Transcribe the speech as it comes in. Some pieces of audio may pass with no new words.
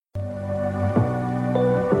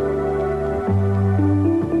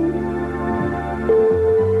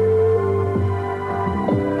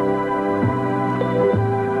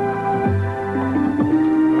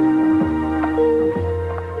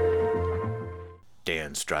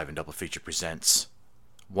Dan's Drive-In Double Feature presents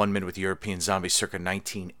 1 Minute with European Zombies circa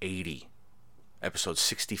 1980, episode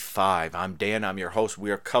 65. I'm Dan, I'm your host.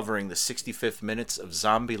 We are covering the 65th minutes of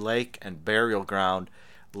Zombie Lake and Burial Ground.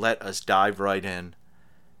 Let us dive right in.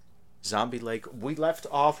 Zombie Lake, we left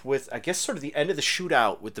off with, I guess, sort of the end of the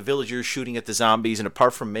shootout with the villagers shooting at the zombies, and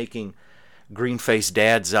apart from making green-faced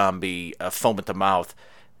dad zombie foam at the mouth,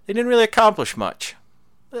 they didn't really accomplish much.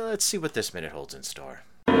 Let's see what this minute holds in store.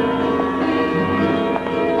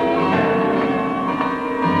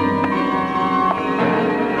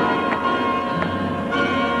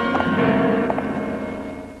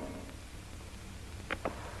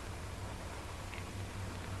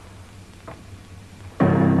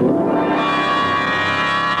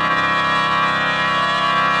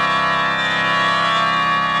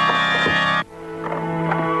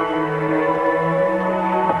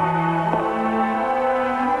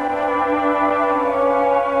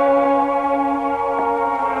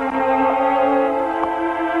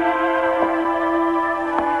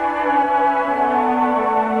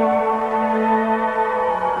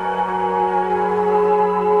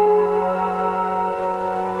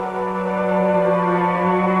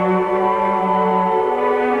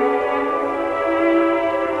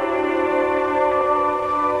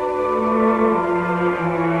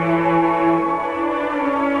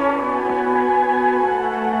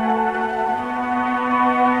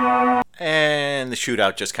 And the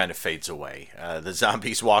shootout just kind of fades away. The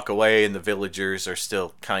zombies walk away and the villagers are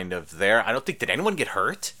still kind of there. I don't think, did anyone get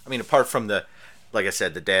hurt? I mean, apart from like I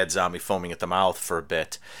said, the dad zombie foaming at the mouth for a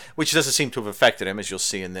bit, which doesn't seem to have affected him, as you'll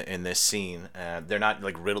see in this scene. They're not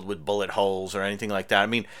like riddled with bullet holes or anything like that. I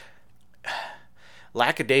mean,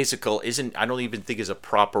 lackadaisical I don't even think is a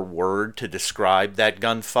proper word to describe that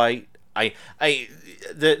gunfight. I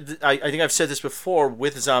think I've said this before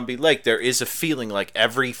with Zombie Lake. There is a feeling like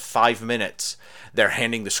every 5 minutes they're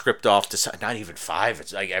handing the script off to, not even 5,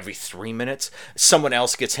 it's like every 3 minutes someone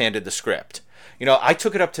else gets handed the script. You know, I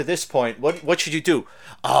took it up to this point. What should you do?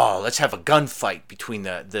 Oh, let's have a gunfight between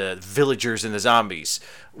the villagers and the zombies.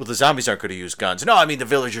 Well, the zombies aren't going to use guns. No, I mean the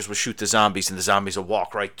villagers will shoot the zombies and the zombies will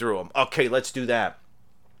walk right through them. Okay, let's do that.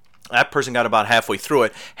 That person got about halfway through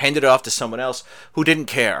it, handed it off to someone else who didn't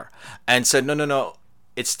care, and said, no,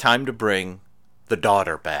 it's time to bring the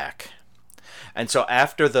daughter back. And so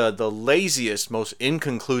after the laziest, most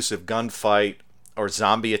inconclusive gunfight or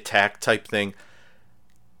zombie attack type thing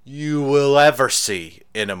you will ever see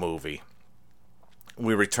in a movie,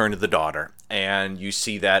 we return to the daughter. And you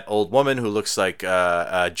see that old woman who looks like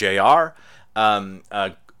JR, look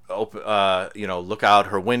out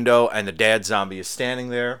her window, and the dad zombie is standing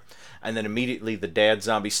there. And then immediately the dad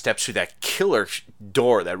zombie steps through that killer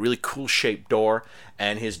door, that really cool shaped door,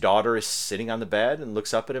 and his daughter is sitting on the bed and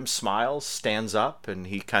looks up at him, smiles, stands up, and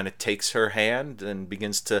he kind of takes her hand and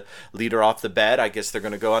begins to lead her off the bed. I guess they're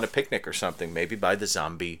going to go on a picnic or something, maybe by the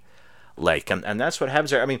zombie lake. And that's what happens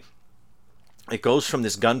there. I mean, it goes from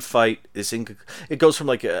this gunfight, it goes from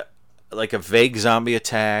like a vague zombie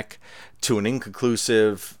attack to an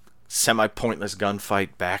inconclusive, semi-pointless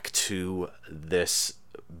gunfight back to this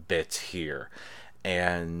bit here.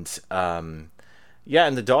 And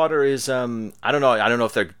and the daughter is I don't know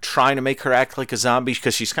if they're trying to make her act like a zombie,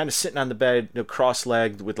 because she's kind of sitting on the bed,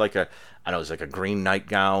 cross-legged, with like it's like a green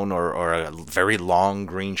nightgown or a very long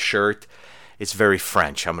green shirt. It's very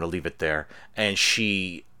French. I'm going to leave it there. And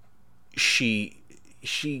she has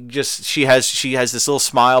this little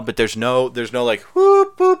smile, but there's no like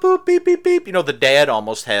whoop boop boop beep beep beep. You know, the dad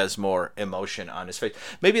almost has more emotion on his face.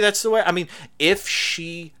 Maybe that's the way. I mean, if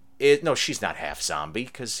she's not half zombie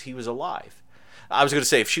because he was alive. I was going to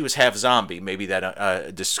say if she was half zombie, maybe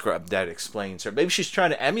that explains her. Maybe she's trying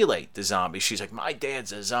to emulate the zombie. She's like, my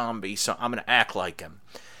dad's a zombie, so I'm going to act like him.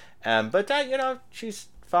 But she's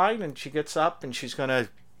fine, and she gets up, and her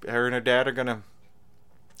and her dad are gonna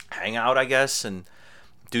hang out, I guess, and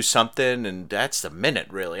do something, and that's the minute,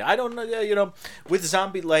 really. I don't know, with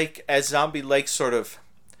Zombie Lake, as Zombie Lake sort of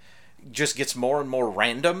just gets more and more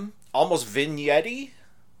random, almost vignette-y.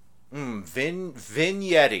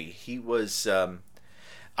 Vignette-y. He was, I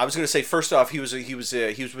was going to say, first off, he was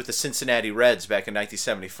with the Cincinnati Reds back in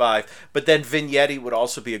 1975, but then Vignette-y would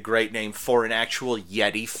also be a great name for an actual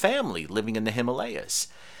Yeti family living in the Himalayas.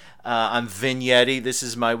 I'm Vignette-y. This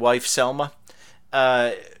is my wife, Selma.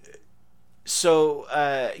 As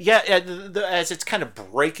it's kind of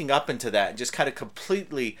breaking up into that, just kind of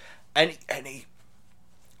completely any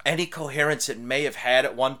coherence it may have had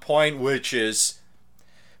at one point, which is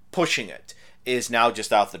pushing it, is now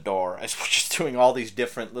just out the door, as we're just doing all these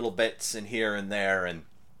different little bits in here and there, and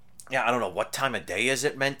yeah, I don't know, what time of day is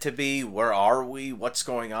it meant to be? Where are we? What's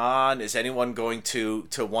going on? Is anyone going to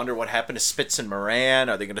wonder what happened to Spitz and Moran?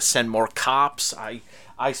 Are they going to send more cops?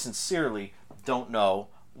 I sincerely don't know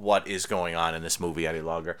what is going on in this movie any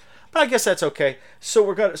longer. But I guess that's okay.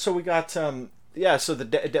 We got yeah, so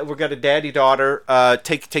we got a daddy daughter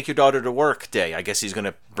take your daughter to work day. I guess he's going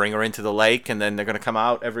to bring her into the lake, and then they're going to come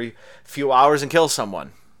out every few hours and kill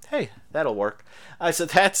someone. Hey, that'll work. I said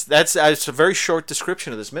that's it's a very short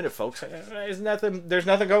description of this minute, folks. There's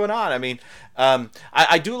nothing going on. I mean,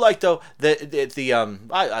 I do like though I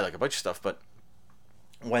like a bunch of stuff, but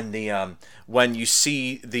when you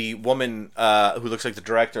see the woman who looks like the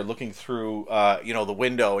director looking through the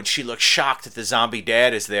window, and she looks shocked that the zombie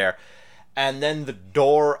dad is there, and then the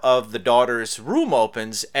door of the daughter's room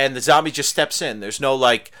opens and the zombie just steps in. There's no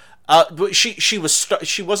like. She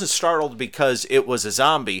wasn't startled because it was a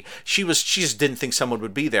zombie. She just didn't think someone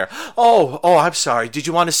would be there. Oh, I'm sorry. Did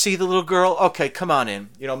you want to see the little girl? Okay, come on in.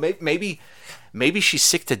 Maybe she's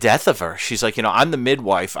sick to death of her. She's like, I'm the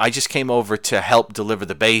midwife. I just came over to help deliver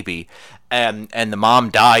the baby, and the mom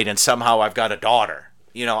died, and somehow I've got a daughter.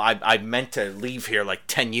 I meant to leave here like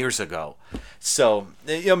 10 years ago. So,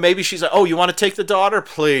 maybe she's like, oh, you want to take the daughter?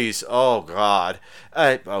 Please. Oh, God.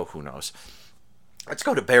 Who knows? Let's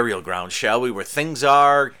go to Burial Ground, shall we? Where things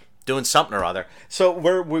are doing something or other. So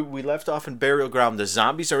we left off in Burial Ground. The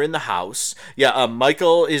zombies are in the house. Yeah,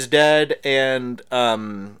 Michael is dead, and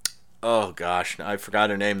oh gosh, I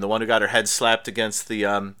forgot her name. The one who got her head slapped against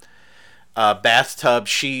the bathtub.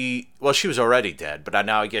 She was already dead, but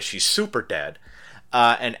now I guess she's super dead.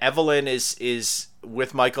 And Evelyn is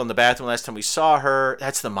with Michael in the bathroom last time we saw her.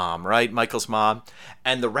 That's the mom, right? Michael's mom.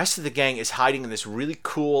 And the rest of the gang is hiding in this really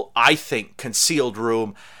cool, I think, concealed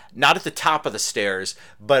room, not at the top of the stairs,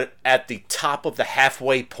 but at the top of the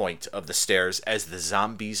halfway point of the stairs as the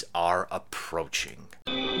zombies are approaching.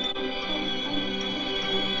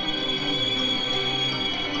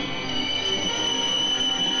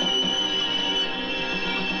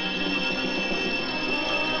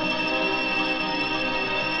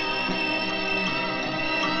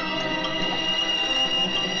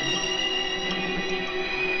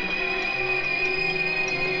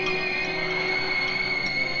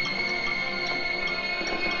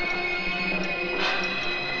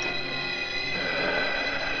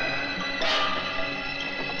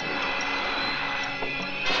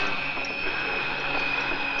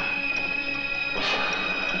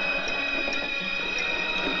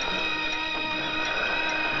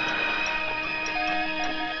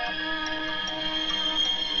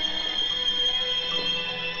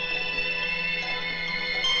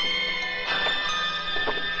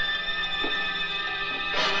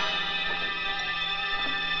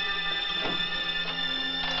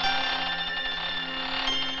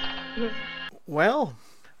 Well,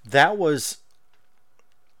 that was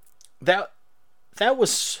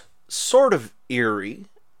sort of eerie.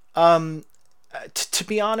 To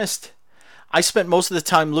be honest, I spent most of the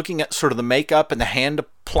time looking at sort of the makeup and the hand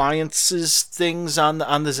appliances things on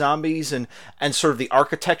the zombies, and sort of the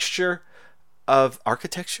architecture of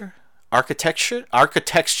architecture of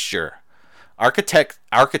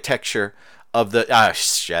the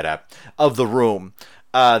shut up of the room.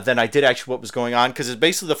 Than I did actually what was going on, because it's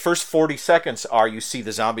basically the first 40 seconds are you see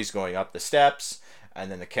the zombies going up the steps,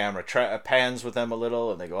 and then the camera pans with them a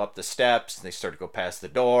little, and they go up the steps, and they start to go past the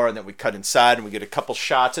door, and then we cut inside, and we get a couple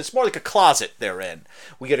shots. It's more like a closet they're in.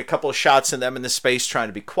 We get a couple of shots of them in the space trying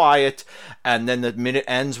to be quiet, and then the minute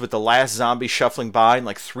ends with the last zombie shuffling by, and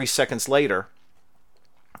like 3 seconds later,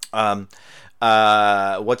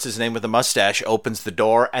 what's his name with the mustache opens the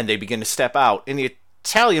door, and they begin to step out. In the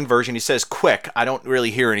Italian version, he says quick. I don't really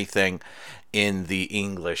hear anything in the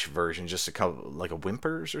English version, just a couple, like a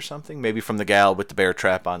whimpers or something, maybe from the gal with the bear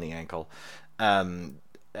trap on the ankle. Did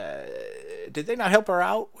they not help her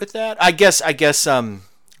out with that? I guess the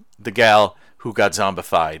gal who got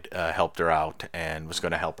zombified helped her out and was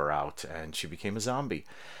going to help her out, and she became a zombie.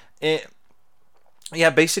 Yeah,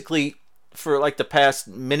 basically for like the past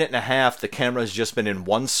minute and a half, the camera's just been in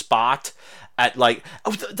one spot. At like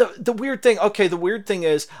the weird thing. Okay, the weird thing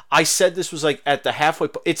is I said this was like at the halfway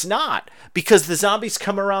point. It's not, because the zombies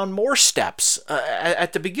come around more steps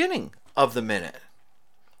at the beginning of the minute.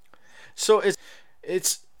 So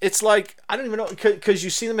it's like, I don't even know, because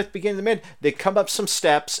you see them at the beginning of the minute. They come up some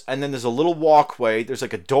steps, and then there's a little walkway. There's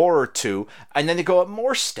like a door or two, and then they go up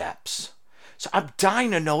more steps. So I'm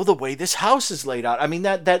dying to know the way this house is laid out. I mean,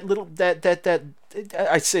 that little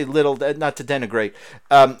I say little, not to denigrate,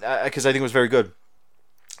 because I think it was very good.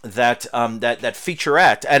 That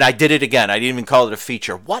featurette, and I did it again. I didn't even call it a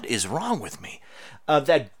feature. What is wrong with me?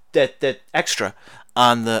 That extra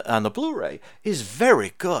on the Blu-ray is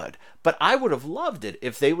very good. But I would have loved it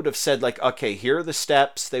if they would have said, like, okay, here are the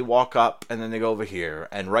steps, they walk up and then they go over here,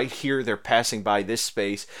 and right here they're passing by this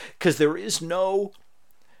space, because there is no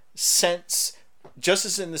sense, just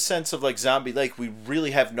as in the sense of like Zombie Lake, we really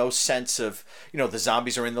have no sense of, the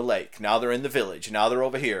zombies are in the lake, now they're in the village, now they're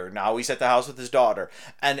over here, now he's at the house with his daughter,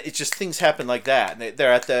 and it's just things happen like that, and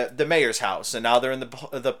they're at the mayor's house, and now they're in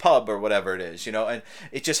the pub or whatever it is, and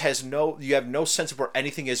it just has you have no sense of where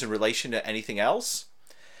anything is in relation to anything else.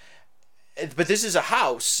 But this is a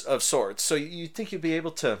house of sorts, so you think you'd be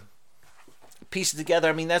able to piece it together.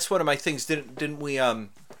 I mean, that's one of my things. Didn't we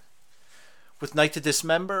with Night to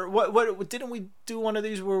Dismember? What didn't we do one of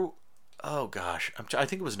these where? Oh gosh, I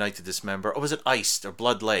think it was Night to Dismember, or was it Iced or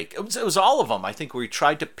Blood Lake? It was all of them. I think where we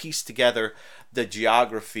tried to piece together the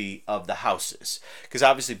geography of the houses, because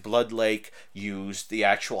obviously Blood Lake used the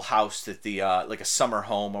actual house that the like a summer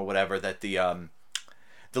home or whatever that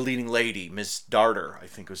the leading lady, Miss Darter, I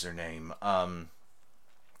think was her name. I'm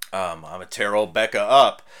a tear old Becca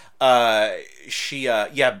up.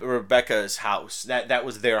 Rebecca's house. That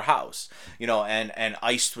was their house, and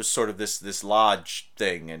Iced was sort of this lodge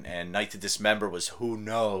thing, and Night to Dismember was who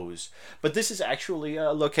knows. But this is actually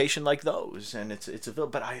a location like those, and it's a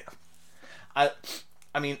village. But I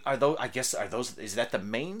mean, are those? Is that the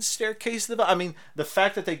main staircase? I mean, the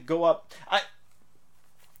fact that they go up.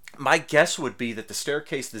 My guess would be that the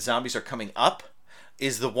staircase the zombies are coming up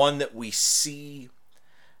is the one that we see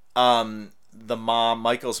the mom,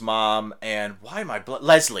 Michael's mom, and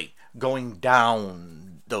Leslie going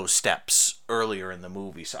down those steps earlier in the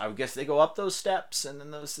movie. So I would guess they go up those steps, and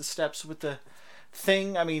then the steps with the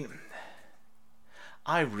thing. I mean,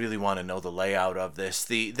 I really want to know the layout of this.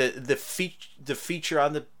 The feature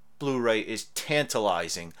on the Blu-ray is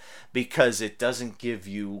tantalizing because it doesn't give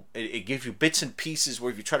you, it gives you bits and pieces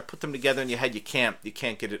where if you try to put them together in your head, you can't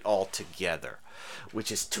get it all together,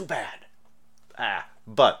 which is too bad.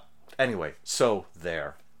 But anyway, so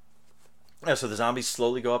there. So the zombies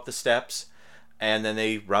slowly go up the steps, and then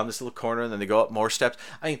they round this little corner, and then they go up more steps.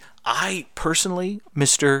 I mean, I personally,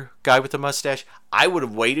 Mr. Guy with the Mustache, I would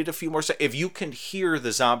have waited a few more steps. If you can hear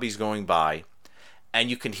the zombies going by,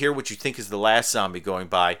 and you can hear what you think is the last zombie going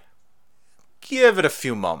by, give it a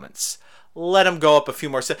few moments. Let them go up a few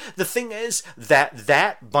more steps. The thing is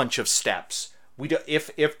that bunch of steps,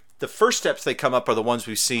 if the first steps they come up are the ones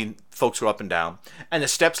we've seen folks go up and down, and the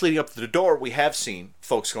steps leading up to the door we have seen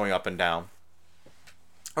folks going up and down.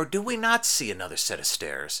 Or do we not see another set of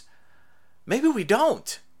stairs? Maybe we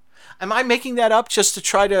don't. Am I making that up just to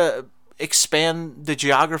try to expand the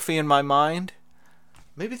geography in my mind?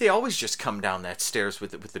 Maybe they always just come down that stairs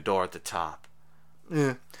with the door at the top.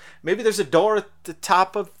 Maybe there's a door at the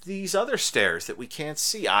top of these other stairs that we can't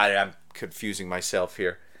see. I'm confusing myself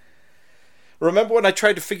here. Remember when I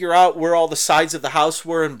tried to figure out where all the sides of the house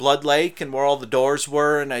were in Blood Lake and where all the doors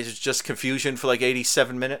were, and I was just confusion for like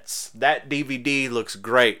 87 minutes? That DVD looks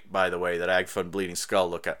great, by the way, that Agfa and Bleeding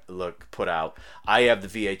Skull put out. I have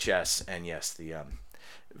the VHS, and yes, the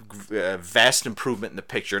vast improvement in the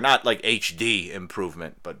picture. Not like HD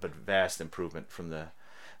improvement, but vast improvement from the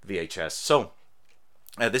VHS. So,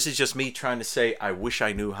 this is just me trying to say I wish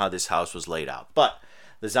I knew how this house was laid out. But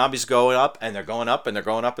the zombies going up, and they're going up, and they're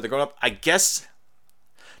going up, and they're going up. I guess...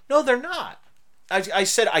 No, they're not. I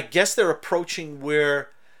said I guess they're approaching where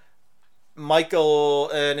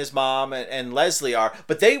Michael and his mom and Leslie are.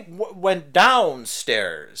 But they went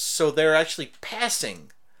downstairs, so they're actually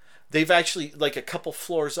passing. They've actually, like, a couple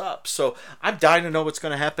floors up. So I'm dying to know what's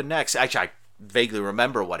going to happen next. Actually, I vaguely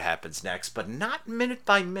remember what happens next, but not minute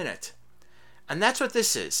by minute. And that's what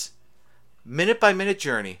this is. Minute by minute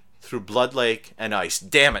journey through Blood Lake and Ice.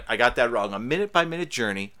 Damn it, I got that wrong. A minute-by-minute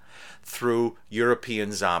journey through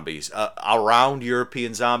European zombies. Around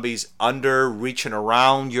European zombies, reaching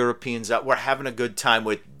around European zombies. We're having a good time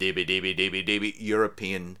with DB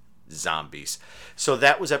European zombies. So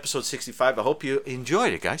that was episode 65. I hope you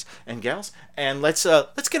enjoyed it, guys and gals. And let's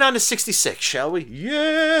get on to 66, shall we?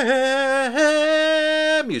 Yeah!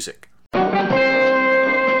 Music.